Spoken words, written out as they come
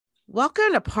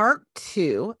Welcome to part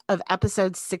 2 of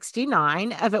episode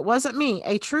 69 of It Wasn't Me,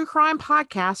 a true crime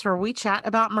podcast where we chat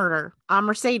about murder. I'm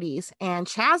Mercedes, and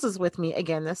Chaz is with me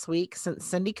again this week since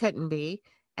Cindy couldn't be.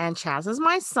 And Chaz is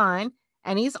my son,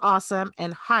 and he's awesome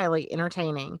and highly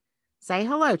entertaining. Say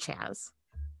hello, Chaz.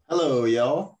 Hello,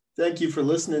 y'all. Thank you for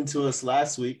listening to us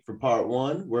last week for part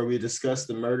 1, where we discussed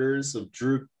the murders of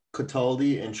Drew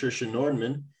Cataldi and Trisha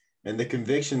Nordman, and the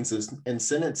convictions and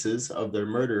sentences of their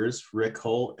murderers, Rick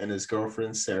Holt and his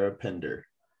girlfriend, Sarah Pender.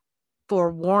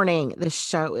 Forewarning, this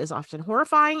show is often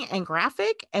horrifying and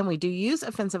graphic, and we do use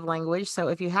offensive language. So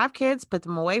if you have kids, put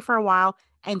them away for a while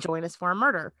and join us for a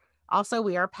murder. Also,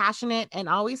 we are passionate and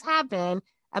always have been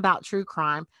about true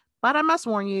crime. But I must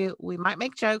warn you, we might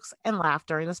make jokes and laugh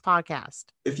during this podcast.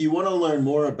 If you want to learn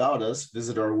more about us,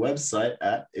 visit our website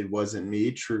at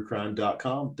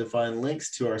itwasn'tmetruecrime.com to find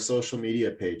links to our social media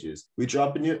pages. We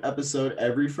drop a new episode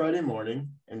every Friday morning,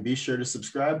 and be sure to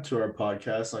subscribe to our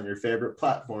podcast on your favorite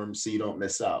platform so you don't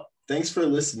miss out. Thanks for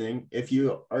listening. If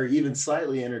you are even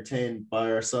slightly entertained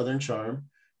by our Southern charm,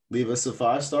 leave us a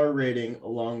 5-star rating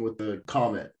along with a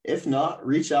comment. If not,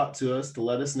 reach out to us to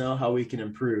let us know how we can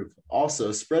improve.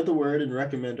 Also, spread the word and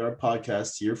recommend our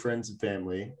podcast to your friends and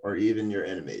family, or even your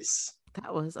enemies.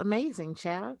 That was amazing,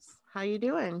 Chaz. How you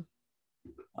doing?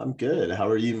 I'm good. How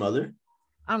are you, Mother?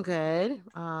 I'm good.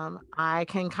 I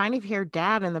can kind of hear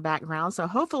Dad in the background, so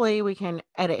hopefully we can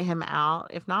edit him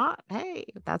out. If not, hey,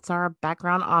 that's our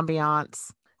background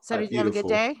ambiance. So did you have a good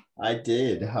day? I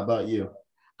did. How about you?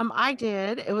 I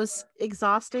did. It was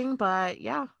exhausting, but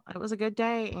yeah, it was a good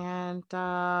day. And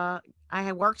I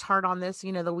had worked hard on this.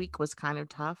 You know, the week was kind of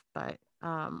tough, but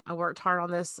I worked hard on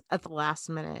this at the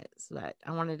last minute. So that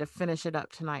I wanted to finish it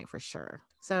up tonight for sure.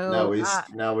 So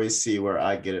now we see where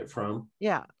I get it from.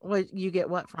 Yeah. What you get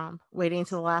what from? Waiting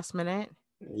to the last minute?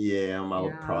 Yeah,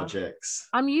 my projects.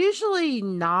 I'm usually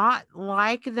not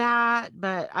like that,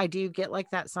 but I do get like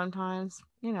that sometimes.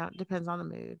 You know, it depends on the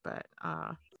mood, but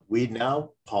we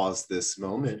now pause this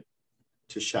moment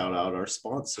to shout out our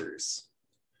sponsors.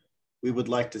 We would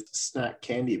like to snack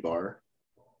candy bar,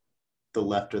 the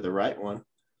left or the right one.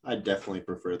 I definitely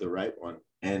prefer the right one.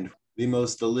 And the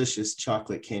most delicious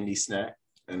chocolate candy snack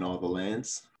in all the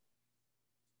lands.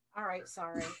 All right,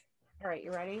 sorry. All right,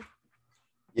 you ready?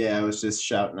 Yeah, I was just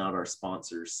shouting out our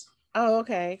sponsors. Oh,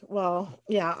 okay. Well,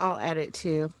 yeah, I'll add it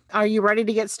too. Are you ready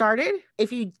to get started?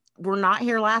 If you were not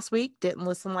here last week, didn't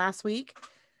listen last week,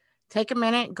 take a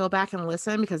minute, go back and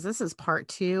listen, because this is part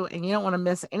 2 and you don't want to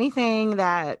miss anything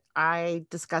that I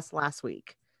discussed last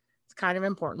week. It's kind of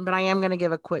important, but I am going to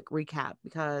give a quick recap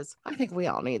because I think we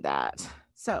all need that.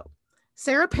 So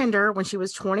Sarah Pender, when she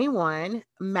was 21,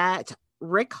 met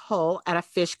Rick Holt at a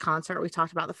Fish concert. We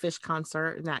talked about the Fish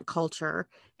concert and that culture.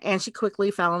 And she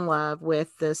quickly fell in love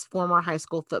with this former high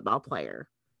school football player.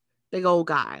 Big old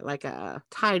guy, like a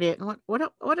tight end.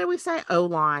 What did we say?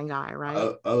 O-line guy,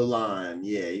 right? O-line.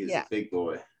 Yeah, he was a big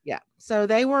boy. Yeah. So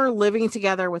they were living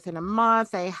together within a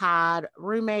month. They had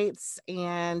roommates,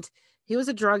 and he was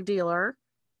a drug dealer.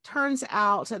 Turns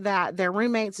out that their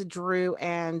roommates, Drew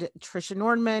and Trisha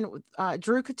Nordman,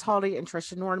 Drew Cataldi and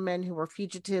Trisha Nordman, who were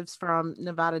fugitives from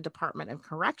Nevada Department of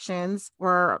Corrections,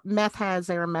 were meth heads.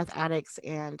 They were meth addicts.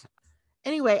 And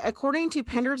anyway, according to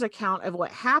Pender's account of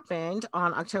what happened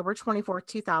on October 24th,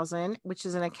 2000, which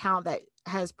is an account that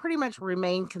has pretty much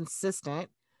remained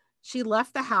consistent, she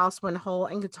left the house when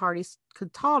Holt and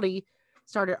Cataldi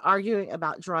started arguing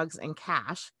about drugs and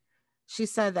cash. She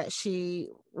said that she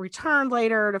returned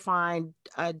later to find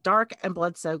a dark and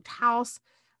blood-soaked house.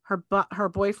 Her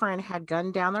boyfriend had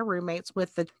gunned down their roommates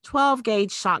with the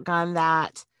 12-gauge shotgun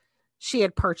that she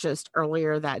had purchased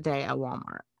earlier that day at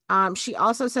Walmart. She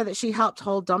also said that she helped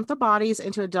Holt dump the bodies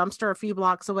into a dumpster a few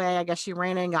blocks away. I guess she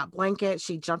ran in, got blankets.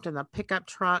 She jumped in the pickup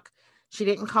truck. She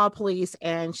didn't call police,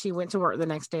 and she went to work the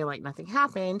next day like nothing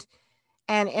happened.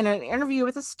 And in an interview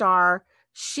with a Star,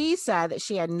 she said that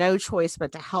she had no choice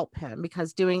but to help him,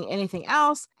 because doing anything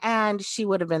else, and she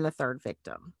would have been the third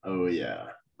victim. Oh, yeah,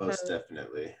 most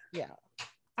definitely. Yeah.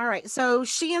 All right. So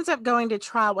she ends up going to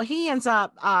trial. Well, he ends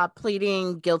up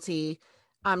pleading guilty.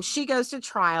 She goes to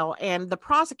trial, and the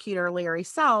prosecutor, Larry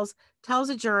Sells, tells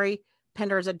the jury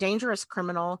Pender is a dangerous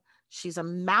criminal. She's a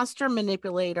master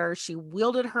manipulator. She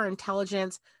wielded her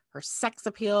intelligence, her sex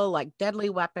appeal like deadly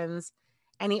weapons.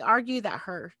 And he argued that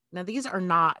now these are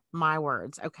not my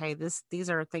words, okay? These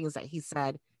are things that he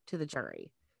said to the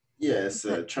jury. Yes,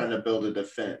 trying to build a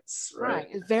defense, right?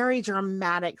 Right. Very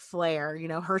dramatic flair. You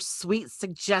know, her sweet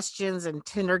suggestions and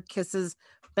tender kisses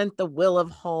bent the will of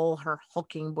Hull, her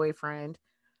hulking boyfriend,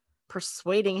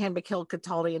 persuading him to kill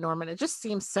Cataldi and Norman. It just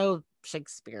seems so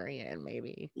Shakespearean,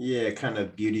 maybe. Yeah, kind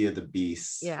of Beauty of the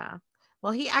Beast. Yeah.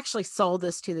 Well, he actually sold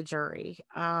this to the jury.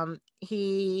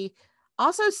 He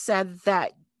also said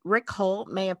that Rick Holt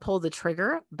may have pulled the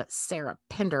trigger, but Sarah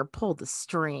Pender pulled the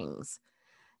strings.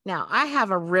 Now, I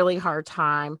have a really hard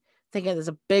time thinking there's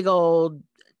a big old,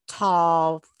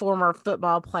 tall, former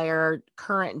football player,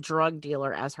 current drug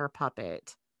dealer as her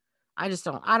puppet. I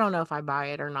don't know if I buy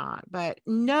it or not, but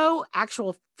no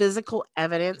actual physical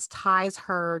evidence ties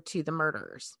her to the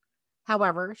murders.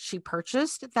 However, she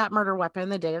purchased that murder weapon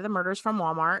the day of the murders from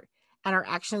Walmart, and her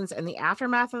actions in the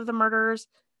aftermath of the murders,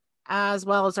 as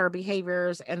well as her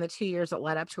behaviors and the 2 years that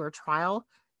led up to her trial,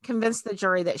 convinced the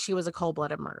jury that she was a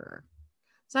cold-blooded murderer.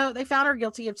 So they found her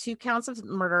guilty of 2 counts of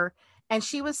murder, and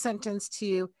she was sentenced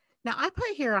to, now I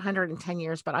put here 110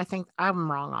 years, but I think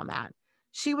I'm wrong on that.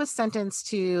 She was sentenced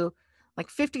to like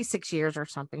 56 years or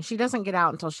something. She doesn't get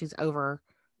out until she's over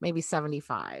maybe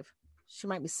 75. She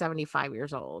might be 75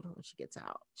 years old when she gets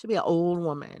out. She'll be an old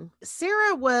woman.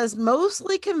 Sarah was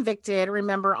mostly convicted,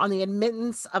 remember, on the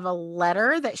admittance of a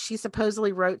letter that she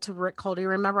supposedly wrote to Rick Coldy.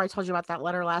 Remember, I told you about that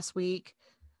letter last week?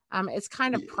 It's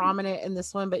kind of prominent in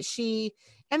this one, but in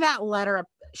that letter,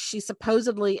 she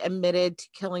supposedly admitted to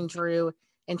killing Drew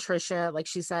and Trisha. Like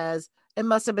she says, it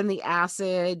must have been the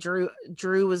acid.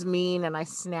 Drew was mean and I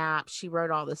snapped. She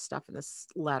wrote all this stuff in this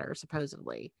letter,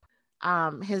 supposedly.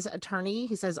 His attorney,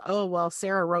 he says, oh, well,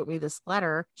 Sarah wrote me this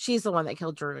letter. She's the one that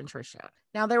killed Drew and Trisha.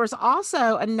 Now, there was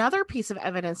also another piece of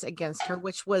evidence against her,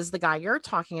 which was the guy you're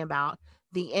talking about,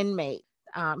 the inmate,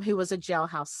 who was a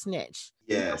jailhouse snitch.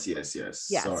 Yes. Yeah.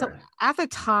 Sorry. So at the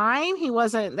time,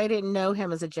 they didn't know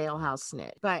him as a jailhouse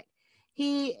snitch, but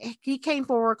he came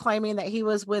forward claiming that he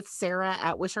was with Sarah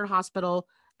at Wishart Hospital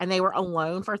and they were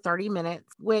alone for 30 minutes,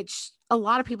 which a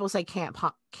lot of people say can't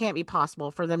be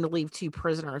possible for them to leave 2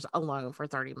 prisoners alone for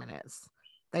 30 minutes.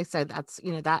 They said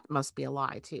that must be a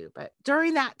lie too. But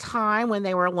during that time when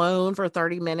they were alone for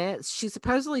 30 minutes, she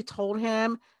supposedly told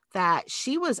him that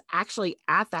she was actually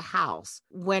at the house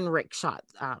when Rick shot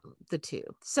the 2.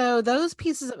 So those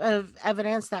pieces of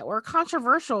evidence that were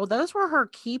controversial, those were her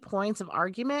key points of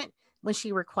argument when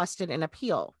she requested an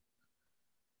appeal.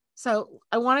 So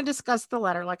I want to discuss the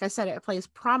letter. Like I said, it plays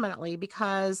prominently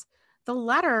because the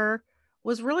letter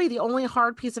was really the only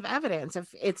hard piece of evidence.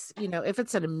 If it's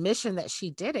an admission that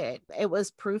she did it, it was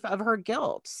proof of her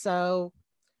guilt. So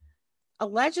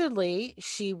allegedly,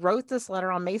 she wrote this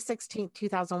letter on May 16th,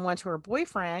 2001 to her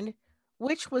boyfriend,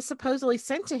 which was supposedly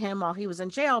sent to him while he was in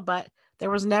jail, but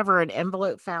there was never an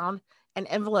envelope found. An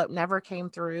envelope never came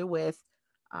through with,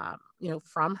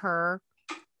 from her.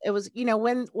 It was,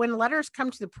 when letters come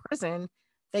to the prison,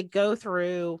 they go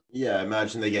through. Yeah, I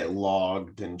imagine they get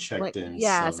logged and checked in.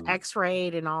 Yes,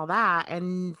 x-rayed and all that.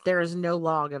 And there's no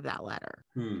log of that letter.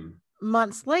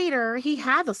 Months later, he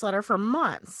had this letter for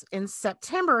months. In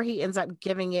September, he ends up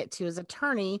giving it to his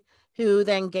attorney, who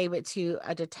then gave it to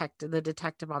the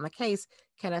detective on the case,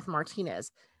 Kenneth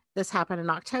Martinez. This happened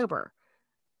in October.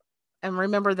 And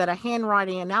remember that a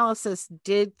handwriting analysis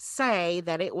did say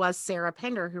that it was Sarah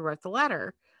Pender who wrote the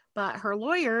letter, but her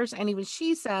lawyers, and even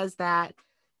she says that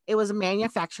it was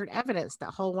manufactured evidence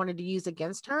that Hull wanted to use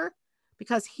against her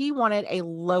because he wanted a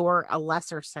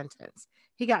lesser sentence.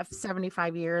 He got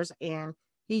 75 years and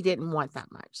he didn't want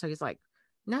that much. So he's like,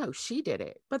 no, she did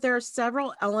it. But there are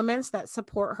several elements that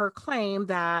support her claim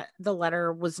that the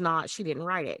letter she didn't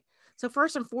write it. So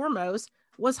first and foremost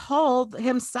was Hull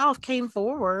himself came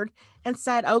forward and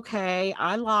said, okay,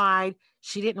 I lied.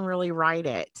 She didn't really write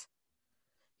it.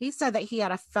 He said that he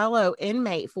had a fellow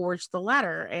inmate forge the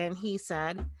letter. And he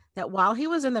said that while he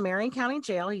was in the Marion County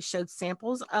Jail, he showed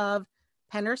samples of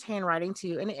Pender's handwriting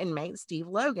to an inmate, Steve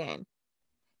Logan.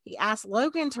 He asked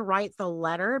Logan to write the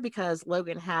letter because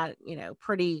Logan had,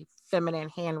 pretty feminine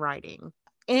handwriting.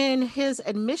 In his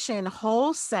admission,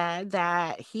 Hull said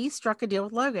that he struck a deal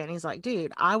with Logan. He's like,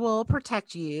 dude, I will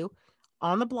protect you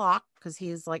on the block, because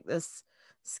he's like this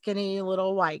skinny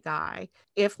little white guy,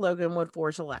 if Logan would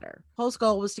forge a letter. Hull's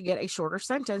goal was to get a shorter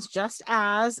sentence, just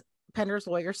as Pender's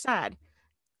lawyer said.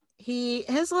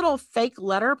 His little fake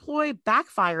letter ploy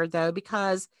backfired, though,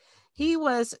 because he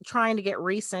was trying to get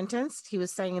resentenced. He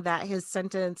was saying that his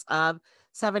sentence of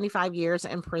 75 years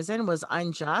in prison was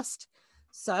unjust.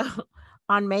 So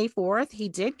on May 4th, he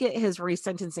did get his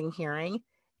resentencing hearing,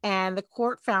 and the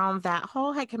court found that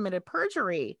Hull had committed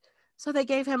perjury. So they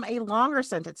gave him a longer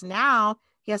sentence. Now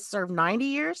he has to serve 90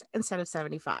 years instead of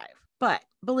 75. But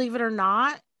believe it or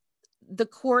not, the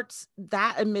court's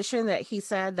that admission that he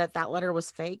said that letter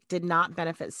was fake did not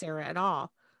benefit Sarah at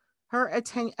all. Her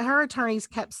attorneys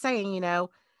kept saying,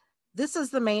 This is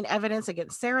the main evidence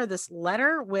against Sarah. This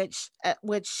letter, which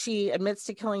she admits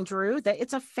to killing Drew, that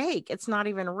it's a fake. It's not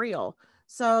even real.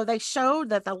 So they showed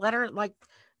that the letter, like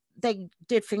they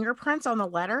did fingerprints on the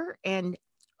letter, and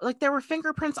like there were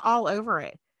fingerprints all over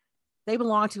it. They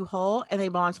belong to Hull and they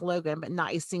belong to Logan, but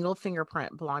not a single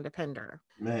fingerprint belonged to Pender.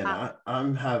 Man, Uh,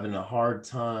 I'm having a hard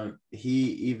time.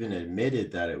 He even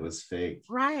admitted that it was fake.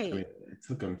 I right. mean, it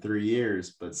took him 3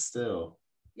 years, but still.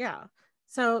 Yeah.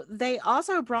 So they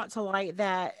also brought to light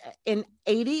that in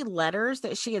 80 letters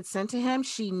that she had sent to him,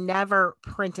 she never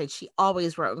printed. She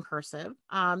always wrote in cursive.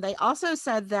 They also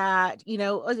said that,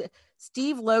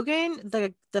 Steve Logan,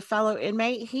 the fellow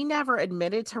inmate, he never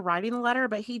admitted to writing the letter,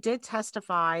 but he did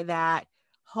testify that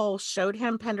Hull showed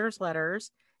him Pender's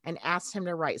letters and asked him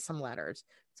to write some letters.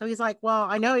 So he's like, well,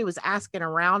 I know he was asking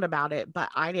around about it, but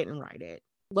I didn't write it.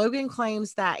 Logan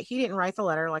claims that he didn't write the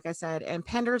letter, like I said, and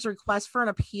Pender's request for an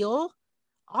appeal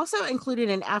also included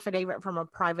an affidavit from a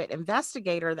private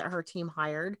investigator that her team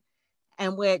hired,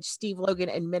 in which Steve Logan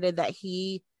admitted that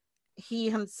he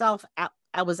himself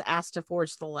was asked to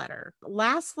forge the letter.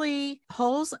 Lastly,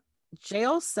 Hull's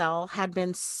jail cell had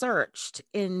been searched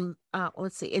in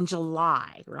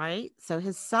July, right? So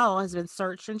his cell has been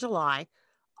searched in July.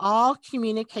 All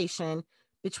communication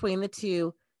between the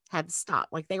two had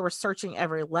stopped. Like they were searching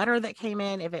every letter that came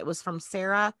in. If it was from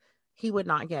Sarah, he would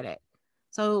not get it.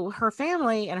 So her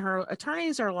family and her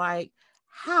attorneys are like,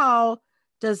 how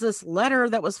does this letter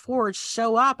that was forged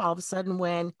show up all of a sudden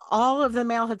when all of the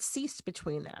mail had ceased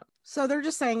between them? So they're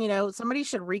just saying, somebody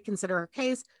should reconsider her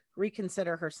case,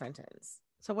 reconsider her sentence.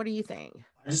 So what do you think?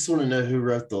 I just want to know who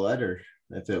wrote the letter.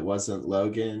 If it wasn't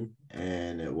Logan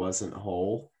and it wasn't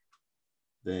Hull,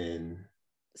 then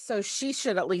So she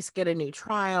should at least get a new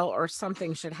trial or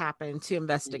something should happen to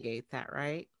investigate that,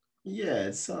 right? yeah,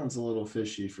 it sounds a little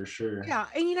fishy for sure. Yeah,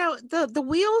 and the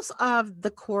wheels of the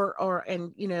court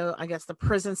I guess the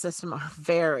prison system are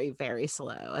very very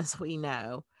slow, as we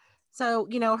know. So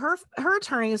her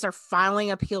attorneys are filing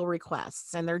appeal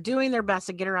requests and they're doing their best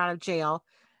to get her out of jail.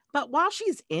 But while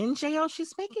she's in jail,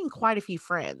 she's making quite a few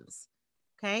friends.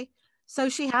 Okay, so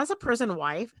she has a prison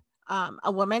wife,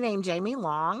 a woman named Jamie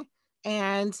Long,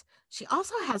 and she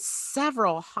also has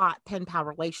several hot pen pal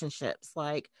relationships.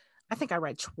 Like I think I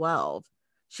read 12.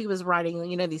 She was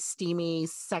writing, these steamy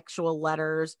sexual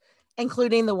letters,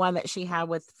 including the one that she had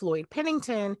with Floyd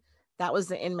Pennington. That was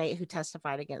the inmate who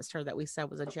testified against her that we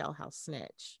said was a jailhouse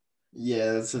snitch.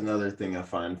 Yeah, that's another thing I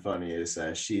find funny is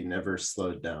that she never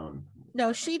slowed down.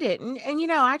 No, she didn't. And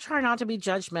I try not to be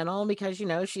judgmental because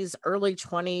she's early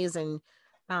 20s and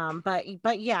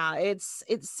but yeah, it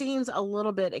seems a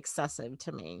little bit excessive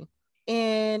to me.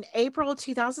 In April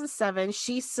 2007,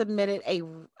 she submitted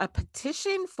a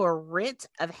petition for writ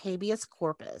of habeas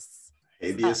corpus. So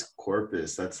Habeas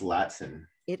corpus, that's Latin.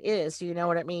 it is. Do you know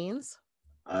what it means?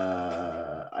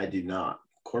 I do not. Okay.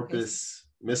 Corpus,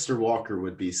 Mr. Walker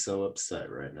would be so upset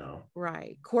right now.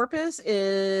 Right. Corpus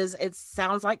it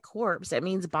sounds like corpse. It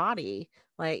means body.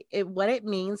 Like what it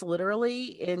means literally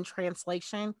in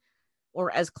translation or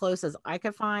as close as I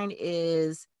could find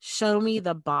is show me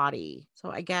the body. So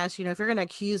I guess, if you're going to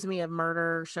accuse me of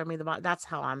murder, show me the body. That's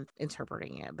how I'm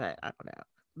interpreting it, but I don't know.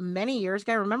 Many years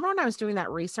ago, remember when I was doing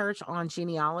that research on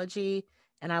genealogy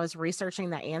and I was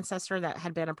researching that ancestor that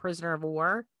had been a prisoner of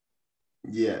war?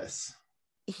 Yes.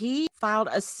 He filed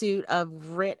a suit of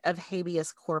writ of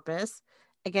habeas corpus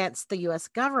against the US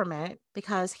government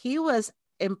because he was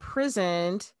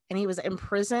imprisoned and he was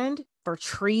imprisoned for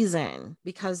treason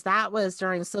because that was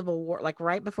during the Civil War, like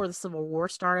right before the Civil War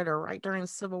started or right during the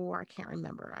Civil War. I can't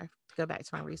remember. I have to go back to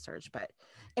my research. But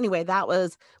anyway, that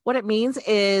was what it means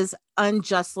is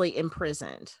unjustly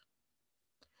imprisoned.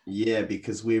 Yeah,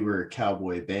 because we were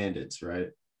cowboy bandits, right?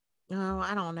 No,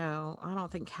 I don't know. I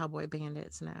don't think cowboy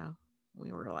bandits. No,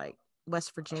 we were like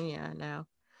West Virginia. No.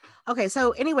 Okay,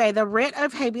 so anyway, the writ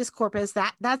of habeas corpus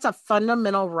that's a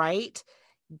fundamental right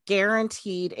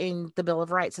guaranteed in the Bill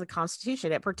of Rights of the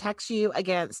Constitution. It protects you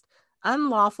against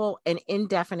unlawful and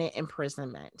indefinite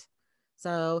imprisonment.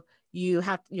 So you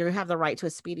have the right to a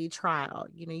speedy trial.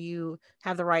 You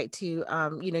have the right to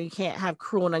you can't have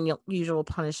cruel and unusual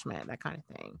punishment, that kind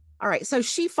of thing. All right, so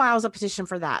she files a petition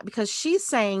for that because she's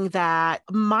saying that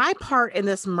my part in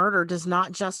this murder does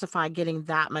not justify getting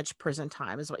that much prison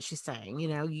time, is what she's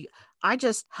saying. I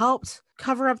just helped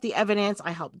cover up the evidence.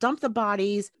 I helped dump the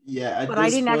bodies, Yeah, at but I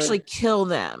this didn't point, actually kill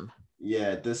them. yeah,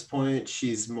 at this point,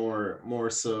 she's more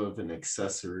so of an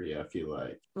accessory, I feel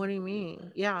like. What do you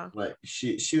mean? Yeah. Like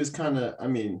she was kind of, I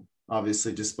mean,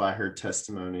 obviously just by her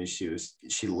testimony,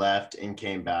 she left and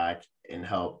came back and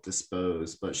helped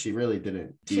dispose, but she really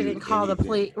didn't She do didn't call the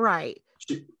police. anything. Right.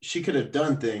 she could have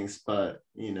done things, but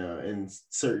in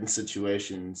certain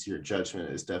situations, your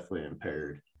judgment is definitely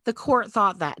impaired. The court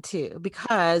thought that too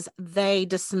because they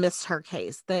dismissed her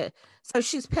case. So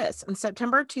she's pissed. In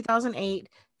September 2008,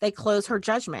 they closed her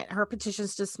judgment. Her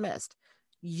petition's dismissed.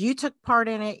 You took part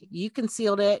in it. You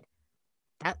concealed it.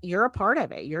 You're a part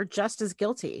of it. You're just as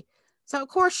guilty. So of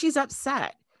course she's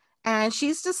upset, and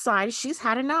she's decided she's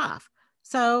had enough.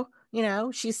 So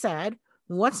she said,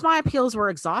 once my appeals were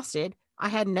exhausted, I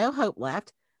had no hope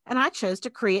left, and I chose to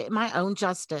create my own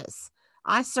justice.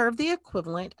 I served the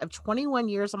equivalent of 21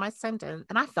 years of my sentence,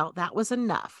 and I felt that was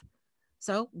enough.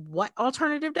 So what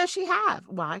alternative does she have?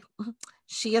 Why?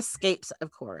 She escapes,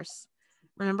 of course.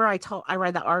 Remember, I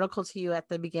read that article to you at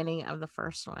the beginning of the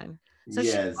first one. So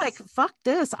Yes. she's like, fuck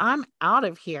this. I'm out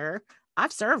of here.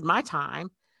 I've served my time.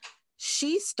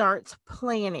 She starts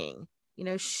planning.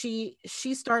 She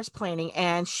starts planning,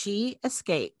 and she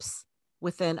escapes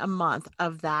within a month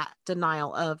of that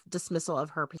dismissal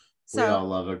of her. We all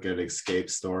love a good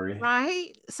escape story.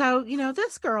 Right? So,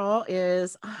 this girl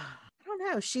is I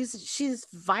don't know, she's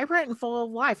vibrant and full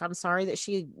of life. I'm sorry that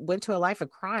she went to a life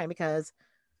of crime because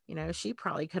she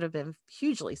probably could have been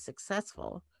hugely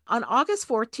successful. On August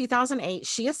 4th, 2008,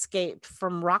 she escaped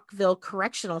from Rockville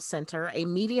Correctional Center, a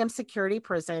medium security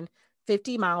prison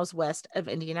 50 miles west of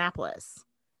Indianapolis.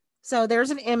 So there's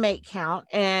an inmate count,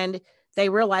 and they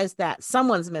realize that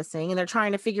someone's missing, and they're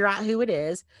trying to figure out who it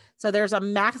is. So there's a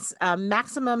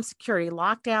maximum security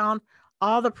lockdown.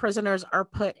 All the prisoners are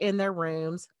put in their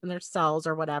rooms, in their cells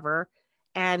or whatever,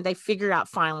 and they figure out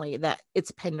finally that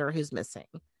it's Pender who's missing.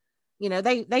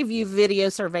 They view video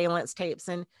surveillance tapes,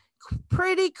 and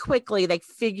pretty quickly they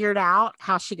figured out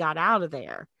how she got out of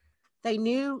there. They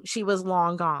knew she was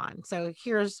long gone. So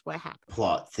here's what happened.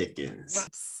 Plot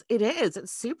thickens. It is.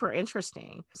 It's super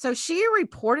interesting. So she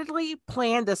reportedly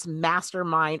planned this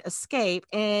mastermind escape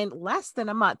in less than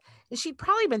a month. And she'd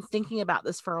probably been thinking about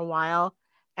this for a while.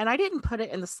 And I didn't put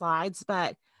it in the slides,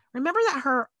 but remember that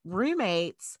her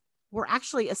roommates were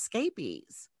actually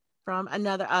escapees from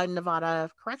another Nevada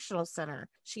correctional center.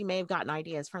 She may have gotten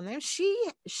ideas from them. She,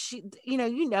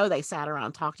 they sat around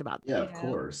and talked about. Yeah, of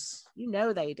course.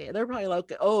 They did. They're probably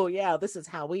like, oh yeah, this is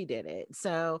how we did it.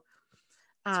 So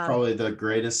it's probably the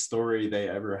greatest story they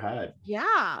ever had.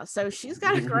 Yeah. So she's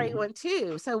got a great one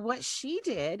too. So what she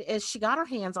did is she got her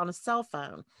hands on a cell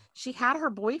phone. She had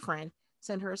her boyfriend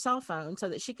send her a cell phone so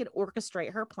that she could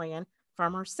orchestrate her plan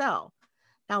from her cell.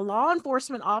 Now, law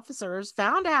enforcement officers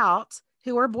found out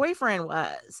who her boyfriend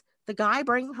was. The guy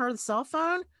bringing her the cell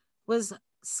phone was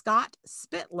Scott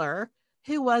Spittler,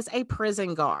 who was a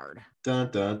prison guard. Dun,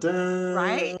 dun, dun.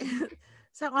 Right?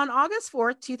 So on August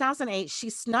 4th, 2008, she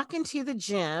snuck into the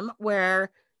gym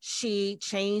where she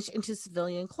changed into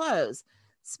civilian clothes.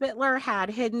 Spittler had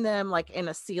hidden them like in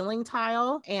a ceiling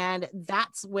tile, and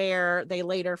that's where they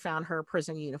later found her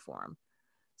prison uniform.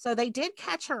 So they did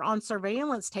catch her on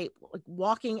surveillance tape, like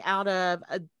walking out of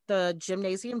the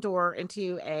gymnasium door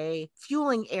into a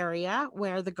fueling area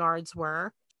where the guards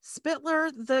were. Spittler,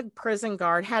 the prison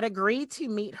guard, had agreed to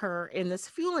meet her in this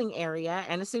fueling area.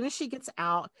 And as soon as she gets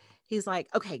out, he's like,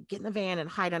 okay, get in the van and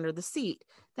hide under the seat.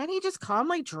 Then he just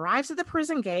calmly drives to the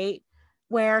prison gate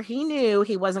where he knew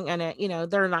he wasn't going to,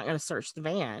 they're not going to search the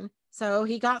van. So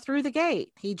he got through the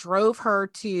gate. He drove her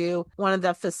to one of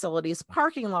the facility's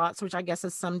parking lots, which I guess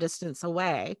is some distance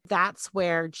away. That's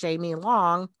where Jamie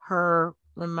Long, her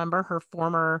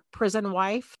former prison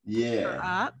wife, picked her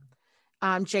up.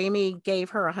 Jamie gave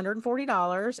her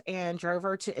 $140 and drove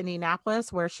her to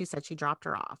Indianapolis, where she said she dropped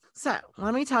her off. So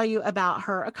let me tell you about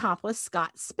her accomplice,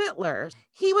 Scott Spittler.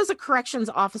 He was a corrections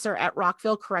officer at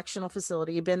Rockville Correctional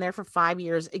Facility. He'd been there for 5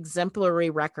 years, exemplary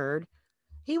record.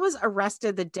 He was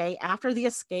arrested the day after the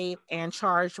escape and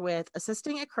charged with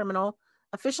assisting a criminal,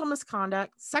 official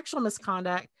misconduct, sexual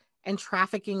misconduct, and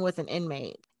trafficking with an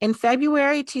inmate. In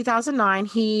February 2009,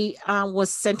 he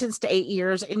was sentenced to 8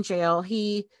 years in jail.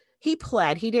 He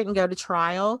pled. He didn't go to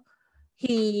trial.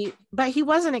 But he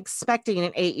wasn't expecting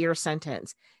an 8-year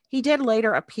sentence. He did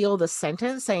later appeal the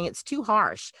sentence, saying it's too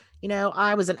harsh.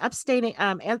 I was an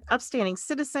upstanding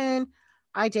citizen.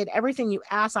 I did everything you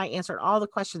asked. I answered all the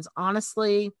questions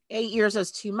honestly. 8 years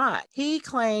is too much. He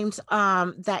claimed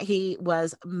that he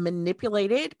was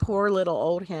manipulated. Poor little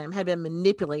old him had been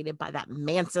manipulated by that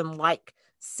Manson-like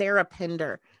Sarah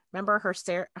Pender. Remember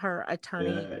her attorney?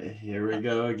 Yeah, here we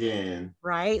go again.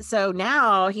 Right. So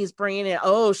now he's bringing it.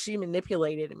 She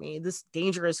manipulated me. This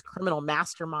dangerous criminal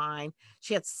mastermind.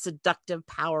 She had seductive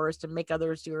powers to make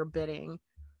others do her bidding.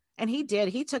 And he did.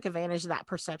 He took advantage of that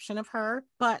perception of her.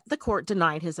 But the court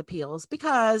denied his appeals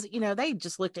because, they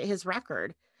just looked at his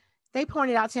record. They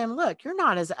pointed out to him, look, you're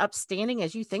not as upstanding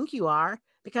as you think you are,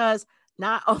 because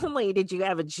not only did you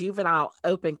have a juvenile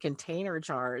open container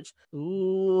charge,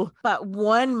 but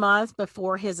 1 month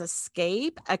before his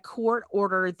escape, a court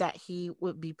ordered that he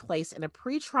would be placed in a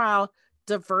pretrial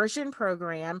diversion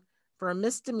program for a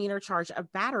misdemeanor charge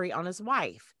of battery on his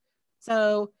wife.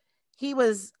 So he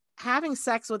was having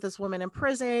sex with this woman in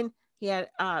prison.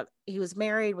 He was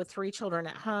married with 3 children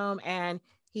at home, and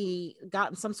he got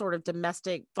in some sort of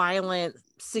domestic violent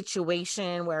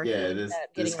situation where he Yeah, ended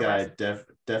up this getting guy arrested.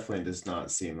 definitely does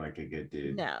not seem like a good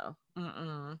dude. No.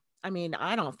 Mm-mm. I mean,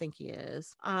 I don't think he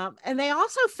is. And they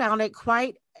also found it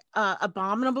quite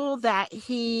abominable that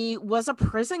he was a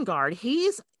prison guard.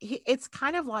 It's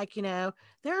kind of like,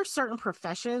 there are certain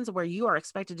professions where you are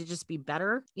expected to just be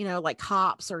better, like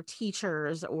cops or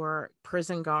teachers or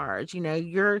prison guards.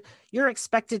 You're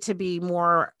expected to be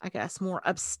more, I guess, more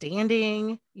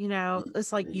upstanding.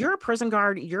 It's like, you're a prison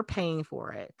guard, you're paying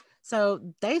for it. So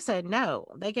they said no.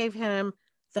 They gave him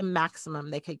the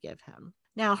maximum they could give him.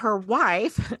 Now, her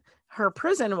wife, her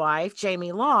prison wife,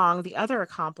 Jamie Long, the other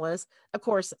accomplice, of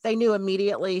course, they knew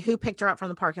immediately who picked her up from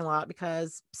the parking lot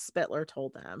because Spittler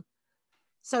told them.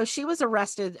 So she was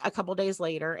arrested a couple days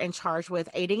later and charged with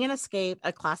aiding an escape,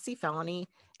 a Class C felony,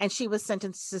 and she was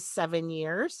sentenced to 7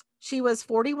 years. She was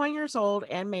 41 years old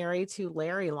and married to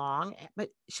Larry Long, but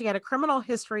she had a criminal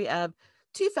history of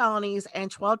 2 felonies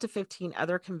and 12 to 15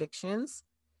 other convictions.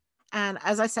 And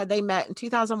as I said, they met in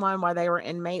 2001 while they were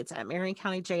inmates at Marion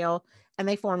County Jail, and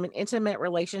they formed an intimate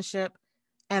relationship.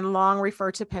 And Long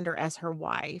referred to Pender as her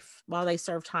wife while they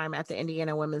served time at the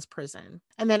Indiana Women's Prison.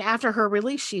 And then after her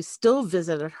release, she still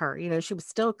visited her. She was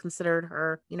still considered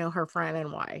her, her friend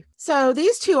and wife. So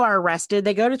these two are arrested.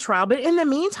 They go to trial. But in the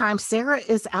meantime, Sarah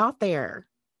is out there.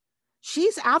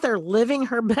 She's out there living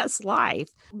her best life,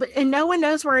 and no one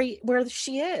knows where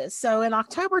she is. So in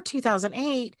October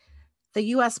 2008, the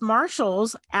U.S.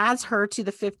 Marshals adds her to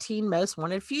the 15 most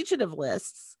wanted fugitive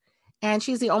lists, and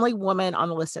she's the only woman on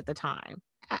the list at the time.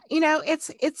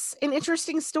 It's an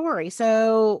interesting story.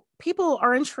 So people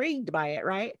are intrigued by it,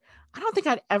 right? I don't think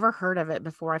I'd ever heard of it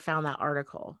before I found that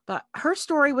article, but her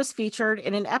story was featured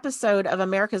in an episode of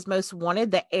America's Most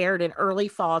Wanted that aired in early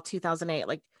fall 2008,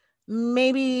 like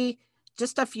maybe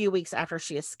just a few weeks after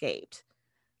she escaped.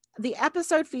 The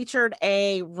episode featured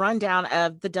a rundown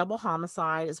of the double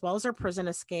homicide as well as her prison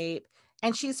escape,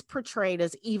 and she's portrayed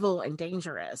as evil and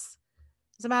dangerous.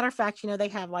 As a matter of fact, they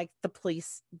have like the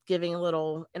police giving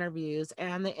little interviews,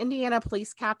 and the Indiana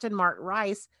police captain, Mark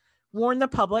Rice, warned the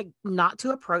public not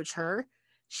to approach her.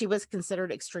 She was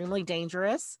considered extremely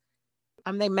dangerous.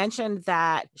 They mentioned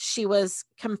that she was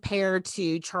compared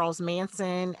to Charles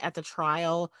Manson at the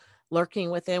trial.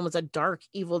 Lurking within was a dark,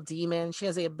 evil demon. She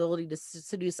has the ability to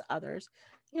seduce others.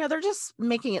 They're just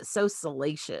making it so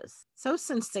salacious, so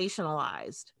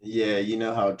sensationalized. Yeah, you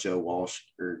know how Joe Walsh,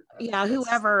 or Yeah, that's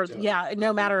whoever. Joe. Yeah,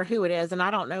 no matter who it is. And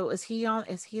I don't know, is he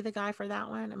the guy for that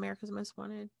one, America's Most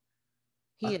Wanted?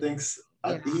 I He is. think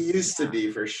Yeah. he used to Yeah.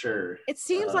 be for sure. It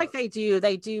seems like they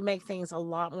do make things a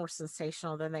lot more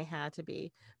sensational than they had to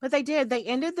be. But they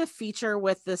ended the feature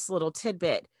with this little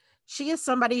tidbit. She is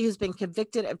somebody who's been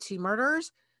convicted of 2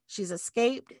 murders. She's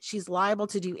escaped. She's liable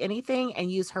to do anything and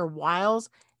use her wiles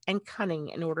and cunning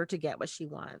in order to get what she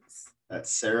wants. That's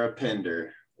Sarah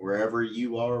Pender. Wherever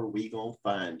you are, we gonna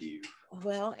find you.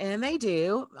 Well, and they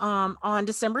do. On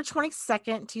December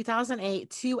 22nd, 2008,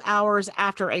 2 hours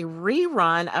after a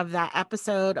rerun of that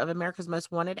episode of America's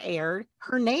Most Wanted aired,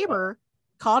 her neighbor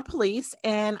called police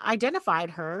and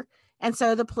identified her. And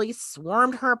so the police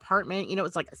swarmed her apartment. It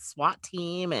was like a SWAT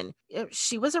team, and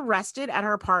she was arrested at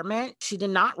her apartment. She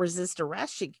did not resist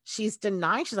arrest. She's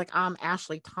denying. She's like, I'm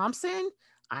Ashley Thompson.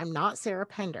 I'm not Sarah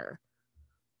Pender.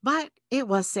 But it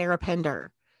was Sarah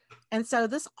Pender. And so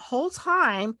this whole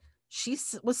time, she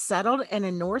was settled in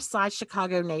a North Side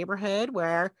Chicago neighborhood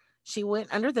where she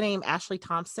went under the name Ashley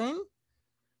Thompson.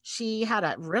 She had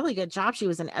a really good job. She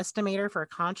was an estimator for a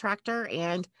contractor.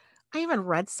 And I even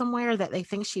read somewhere that they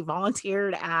think she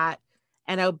volunteered at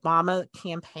an Obama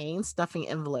campaign stuffing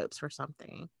envelopes or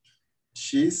something.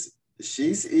 She's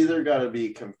either got to be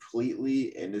completely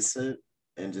innocent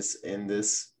and just in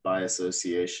this by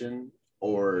association,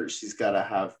 or she's got to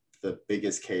have the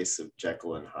biggest case of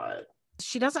Jekyll and Hyde.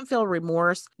 She doesn't feel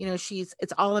remorse.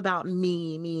 It's all about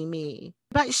me, me, me.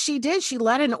 But she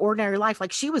led an ordinary life.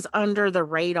 Like, she was under the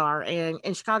radar, and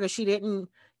in Chicago, she didn't,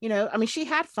 she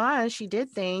had fun. She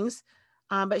did things,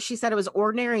 but she said it was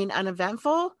ordinary and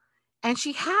uneventful. And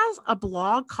she has a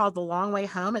blog called The Long Way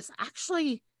Home. It's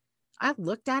actually, I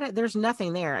looked at it. There's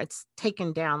nothing there. It's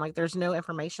taken down. Like, there's no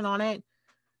information on it.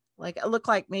 Like it looked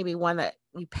like maybe one that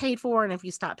you paid for, and if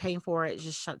you stop paying for it, it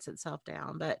just shuts itself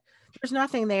down. But there's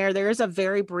nothing there. There is a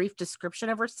very brief description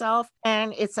of herself,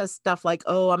 and it says stuff like,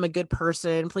 "Oh, I'm a good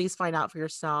person. Please find out for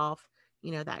yourself."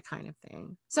 You know, that kind of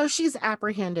thing. So she's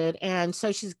apprehended, and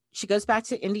so she goes back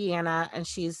to Indiana, and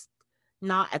she's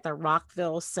not at the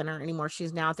Rockville Center anymore.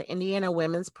 She's now at the Indiana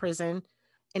Women's Prison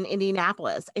in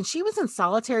Indianapolis, and she was in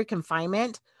solitary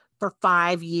confinement for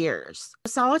 5 years.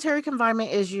 Solitary confinement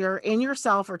is you're in your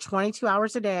cell for 22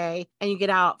 hours a day, and you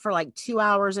get out for like 2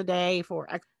 hours a day for.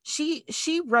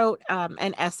 She wrote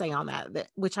an essay on that,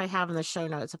 which I have in the show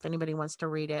notes. If anybody wants to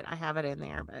read it, I have it in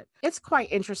there. But it's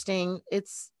quite interesting.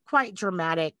 It's quite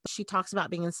dramatic. She talks about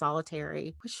being in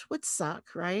solitary, which would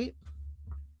suck, right?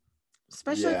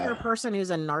 Especially if you're a Yeah. person who's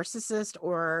a narcissist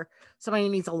or somebody who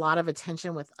needs a lot of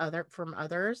attention from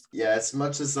others. Yeah, as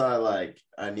much as I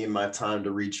need my time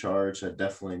to recharge, I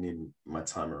definitely need my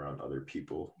time around other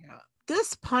people. Yeah.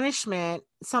 This punishment,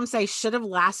 some say, should have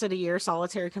lasted a year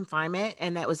solitary confinement,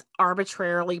 and that was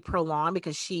arbitrarily prolonged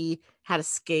because she had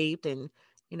escaped, and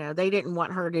they didn't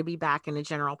want her to be back in the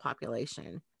general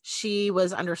population. She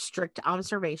was under strict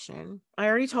observation. I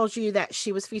already told you that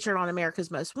she was featured on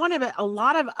America's Most Wanted, but a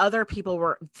lot of other people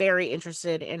were very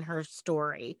interested in her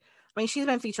story. I mean, she's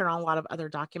been featured on a lot of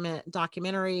other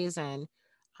documentaries and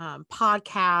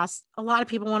podcasts. A lot of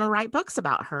people want to write books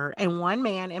about her. And one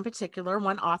man in particular,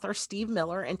 one author, Steve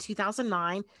Miller, in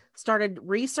 2009, started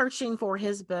researching for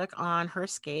his book on her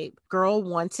escape, Girl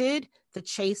Wanted, The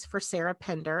Chase for Sarah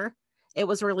Pender. It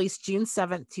was released June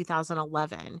 7th,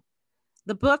 2011.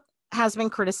 The book has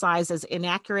been criticized as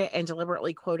inaccurate and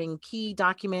deliberately quoting key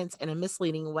documents in a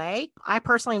misleading way. I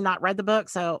personally have not read the book,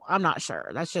 so I'm not sure.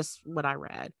 That's just what I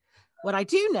read. What I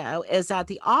do know is that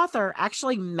the author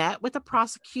actually met with the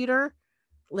prosecutor,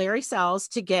 Larry Sells,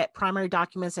 to get primary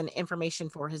documents and information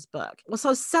for his book. Well,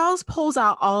 so Sells pulls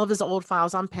out all of his old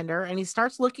files on Pender and he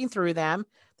starts looking through them.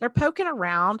 They're poking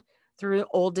around through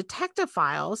old detective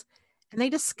files, and they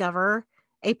discover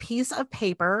a piece of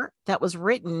paper that was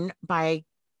written by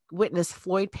witness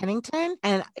Floyd Pennington,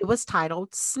 and it was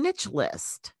titled Snitch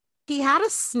List. He had a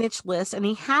snitch list, and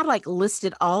he had like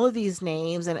listed all of these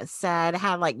names, and it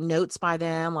had like notes by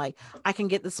them, like I can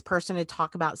get this person to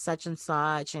talk about such and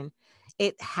such, and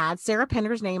it had Sarah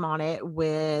Pender's name on it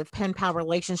with pen pal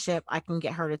relationship. I can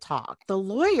get her to talk. The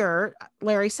lawyer,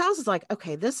 Larry Sells, is like,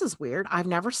 okay, this is weird. I've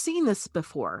never seen this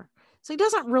before. So he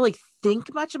doesn't really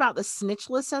think much about the snitch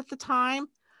list at the time.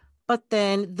 But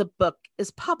then the book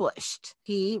is published.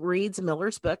 He reads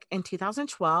Miller's book in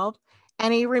 2012,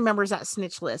 and he remembers that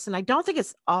snitch list. And I don't think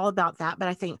it's all about that, but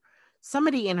I think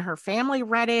somebody in her family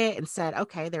read it and said,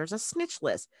 okay, there's a snitch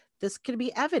list. This could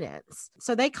be evidence.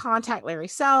 So they contact Larry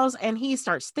Sells, and he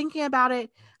starts thinking about it.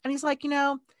 And he's like,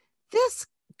 this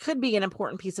could be an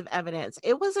important piece of evidence.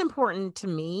 It was important to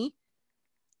me,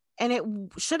 and it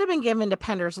should have been given to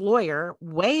Pender's lawyer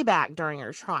way back during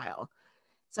her trial.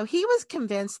 So he was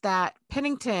convinced that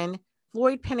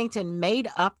Floyd Pennington, made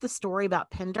up the story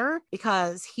about Pender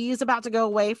because he's about to go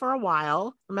away for a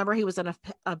while. Remember, he was an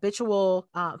habitual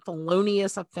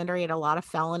felonious offender. He had a lot of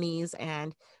felonies,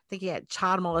 and I think he had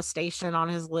child molestation on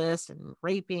his list and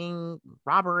raping,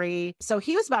 robbery. So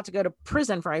he was about to go to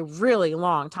prison for a really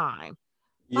long time.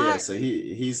 Yeah, so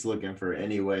he's looking for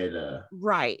any way to.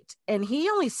 Right. And he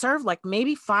only served like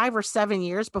maybe 5 or 7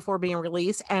 years before being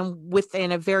released. And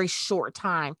within a very short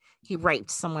time, he raped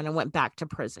someone and went back to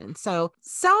prison. So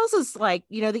Sells is like,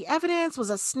 the evidence was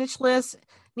a snitch list.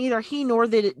 Neither he nor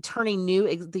the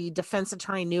defense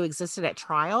attorney knew existed at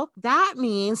trial. That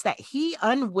means that he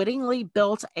unwittingly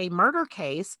built a murder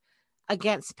case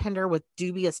against Pender with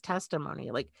dubious testimony.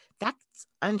 Like, that's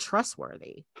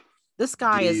untrustworthy. This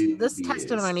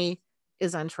testimony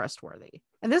is untrustworthy.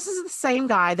 And this is the same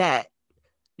guy that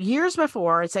years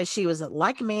before it says she was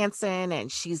like Manson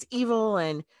and she's evil,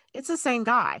 and it's the same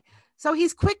guy. So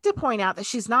he's quick to point out that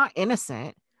she's not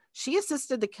innocent. She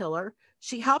assisted the killer.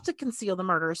 She helped to conceal the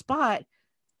murders, but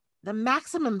the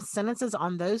maximum sentences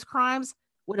on those crimes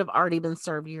would have already been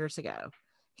served years ago.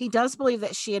 He does believe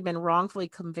that she had been wrongfully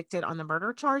convicted on the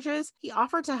murder charges. He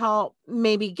offered to help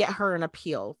maybe get her an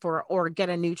appeal or get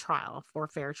a new trial for a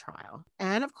fair trial.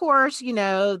 And of course,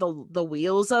 the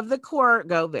wheels of the court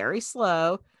go very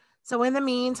slow. So in the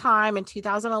meantime, in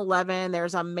 2011,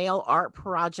 there's a mail art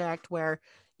project where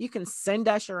you can send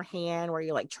us your hand, where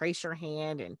you like trace your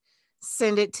hand and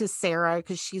send it to Sarah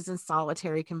because she's in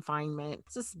solitary confinement.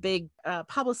 It's this big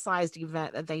publicized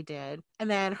event that they did. And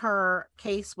then her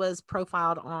case was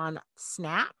profiled on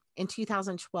Snap in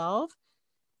 2012.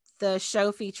 The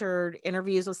show featured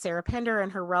interviews with Sarah Pender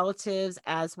and her relatives,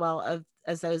 as well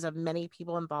as those of many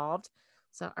people involved.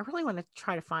 So I really want to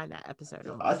try to find that episode.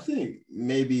 I think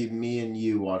maybe me and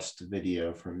you watched a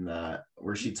video from that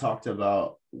where she talked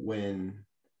about when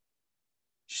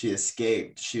she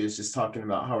escaped. She was just talking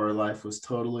about how her life was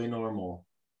totally normal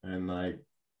and like.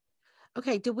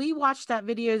 Okay, did we watch that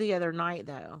video the other night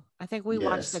though? I think we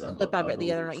watched a Yes, clip of I it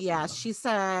the other believe night. so. Yeah, she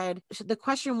said the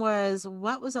question was,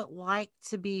 "What was it like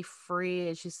to be free?"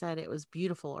 And she said it was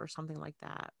beautiful or something like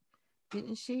that.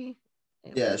 Didn't she?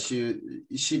 Yeah,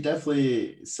 she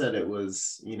definitely said it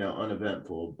was,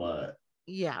 uneventful, but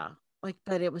Yeah, like,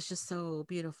 but it was just so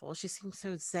beautiful. She seemed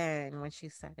so zen when she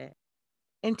said it.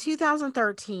 In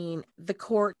 2013, the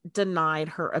court denied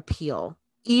her appeal,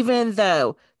 even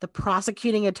though the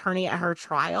prosecuting attorney at her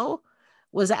trial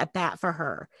was at bat for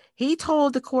her. He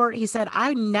told the court, he said,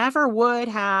 I never would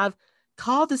have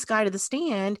called this guy to the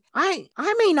stand. I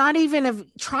may not even have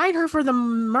tried her for the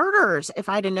murders if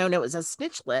I'd have known it was a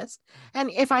snitch list.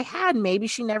 And if I had, maybe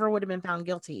she never would have been found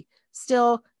guilty.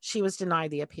 Still, she was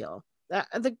denied the appeal.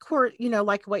 The court,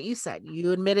 like what you said,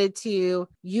 you admitted to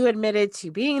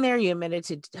being there, you admitted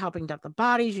to helping dump the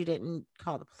bodies, you didn't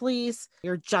call the police,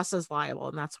 you're just as liable,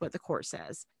 and that's what the court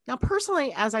says. Now,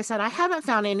 personally, as I said, I haven't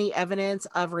found any evidence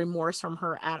of remorse from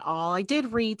her at all. I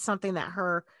did read something that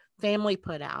her family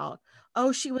put out.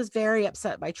 Oh, she was very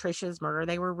upset by Trisha's murder.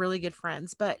 They were really good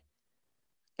friends, but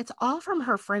it's all from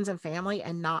her friends and family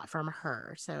and not from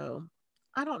her. So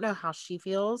I don't know how she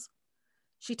feels.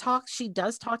 She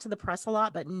does talk to the press a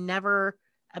lot, but never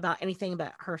about anything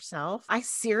but herself. I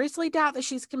seriously doubt that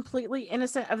she's completely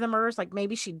innocent of the murders. Like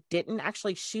maybe she didn't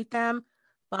actually shoot them,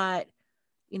 but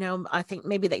I think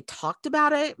maybe they talked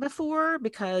about it before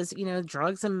because,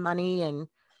 drugs and money and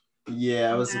yeah,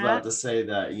 I all was about that. to say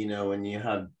that, when you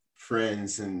have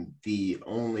friends and the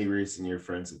only reason you're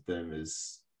friends with them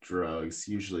is drugs,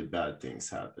 usually bad things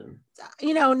happen.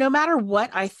 No matter what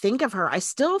I think of her, I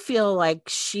still feel like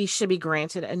she should be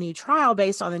granted a new trial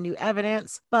based on the new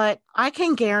evidence. But I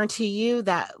can guarantee you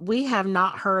that we have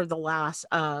not heard the last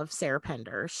of Sarah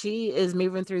Pender. She is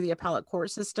moving through the appellate court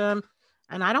system,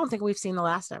 and I don't think we've seen the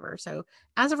last of her. So,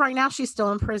 as of right now, she's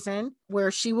still in prison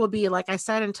where she will be, like I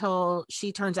said, until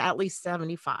she turns at least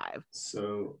 75.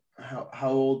 So, how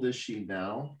old is she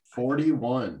now?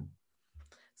 41.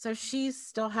 So she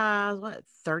still has what,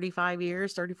 35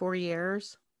 years, 34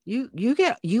 years. You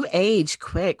age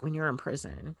quick when you're in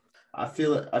prison. I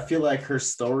feel like her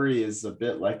story is a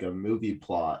bit like a movie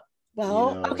plot.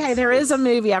 Well, okay, It's there is a it's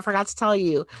movie I forgot to tell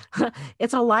you.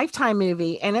 It's a Lifetime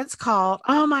movie and it's called,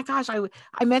 oh my gosh,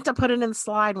 I meant to put it in the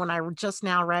slide when I just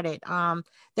now read it.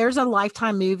 There's a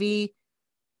Lifetime movie.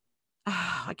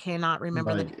 I cannot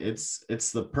remember the like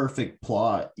it's the perfect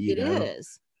plot. It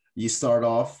is. You start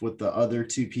off with the other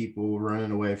two people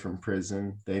running away from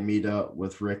prison. They meet up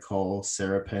with Rick Hall,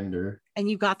 Sarah Pender. And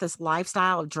you got this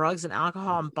lifestyle of drugs and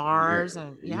alcohol and bars You're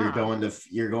and you're yeah.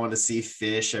 going to see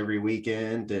fish every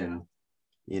weekend, and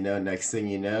next thing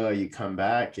you know, you come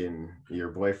back and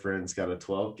your boyfriend's got a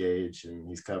 12 gauge and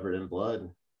he's covered in blood.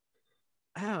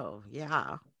 Oh,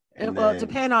 yeah. And Well, it then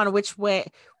depends on which way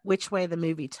the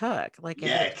movie took. Like if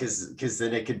yeah, it, because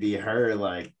then it could be her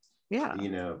like yeah.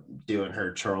 doing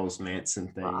her Charles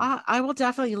Manson Well, thing. I will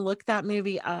definitely look that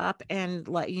movie up and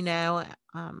let you know.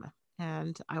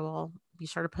 And I will be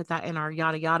sure to put that in our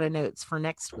yada yada notes for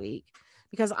next week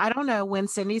because I don't know when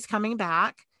Cindy's coming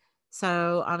back.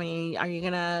 So I mean, are you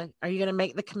gonna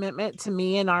make the commitment to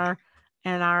me and our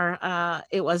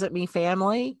It Wasn't Me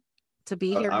family to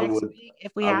be I, here I next would week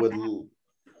if we I have would to have?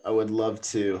 I would love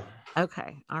to.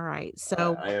 Okay, all right. I,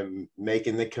 So I am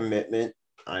making the commitment.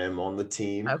 I am on the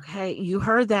team. okay, you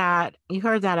heard that. You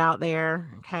heard that out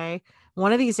there. Okay.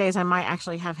 One of these days I might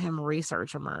actually have him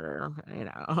research a murder.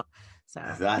 So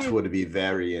That would be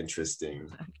very interesting.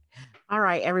 all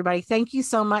right, everybody. Thank you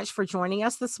so much for joining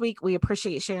us this week. We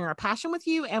appreciate sharing our passion with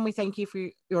you and we thank you for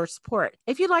your support.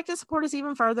 If you'd like to support us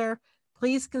even further,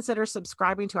 please consider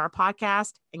subscribing to our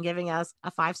podcast and giving us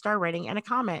a 5-star rating and a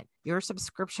comment. Your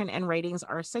subscription and ratings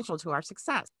are essential to our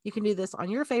success. You can do this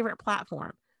on your favorite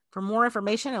platform. For more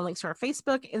information and links to our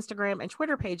Facebook, Instagram, and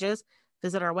Twitter pages,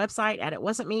 visit our website at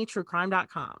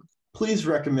itwasn'tmetruecrime.com. Please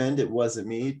recommend It Wasn't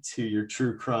Me to your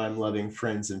true crime loving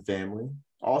friends and family.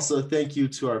 Also, thank you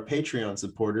to our Patreon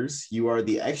supporters. You are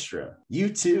the extra. You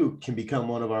too can become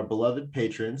one of our beloved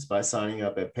patrons by signing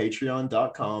up at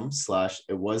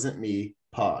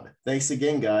patreon.com/itwasn'tmepod. Thanks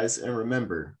again, guys. And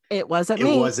remember, It wasn't it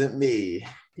me. wasn't me.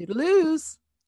 Toodaloo.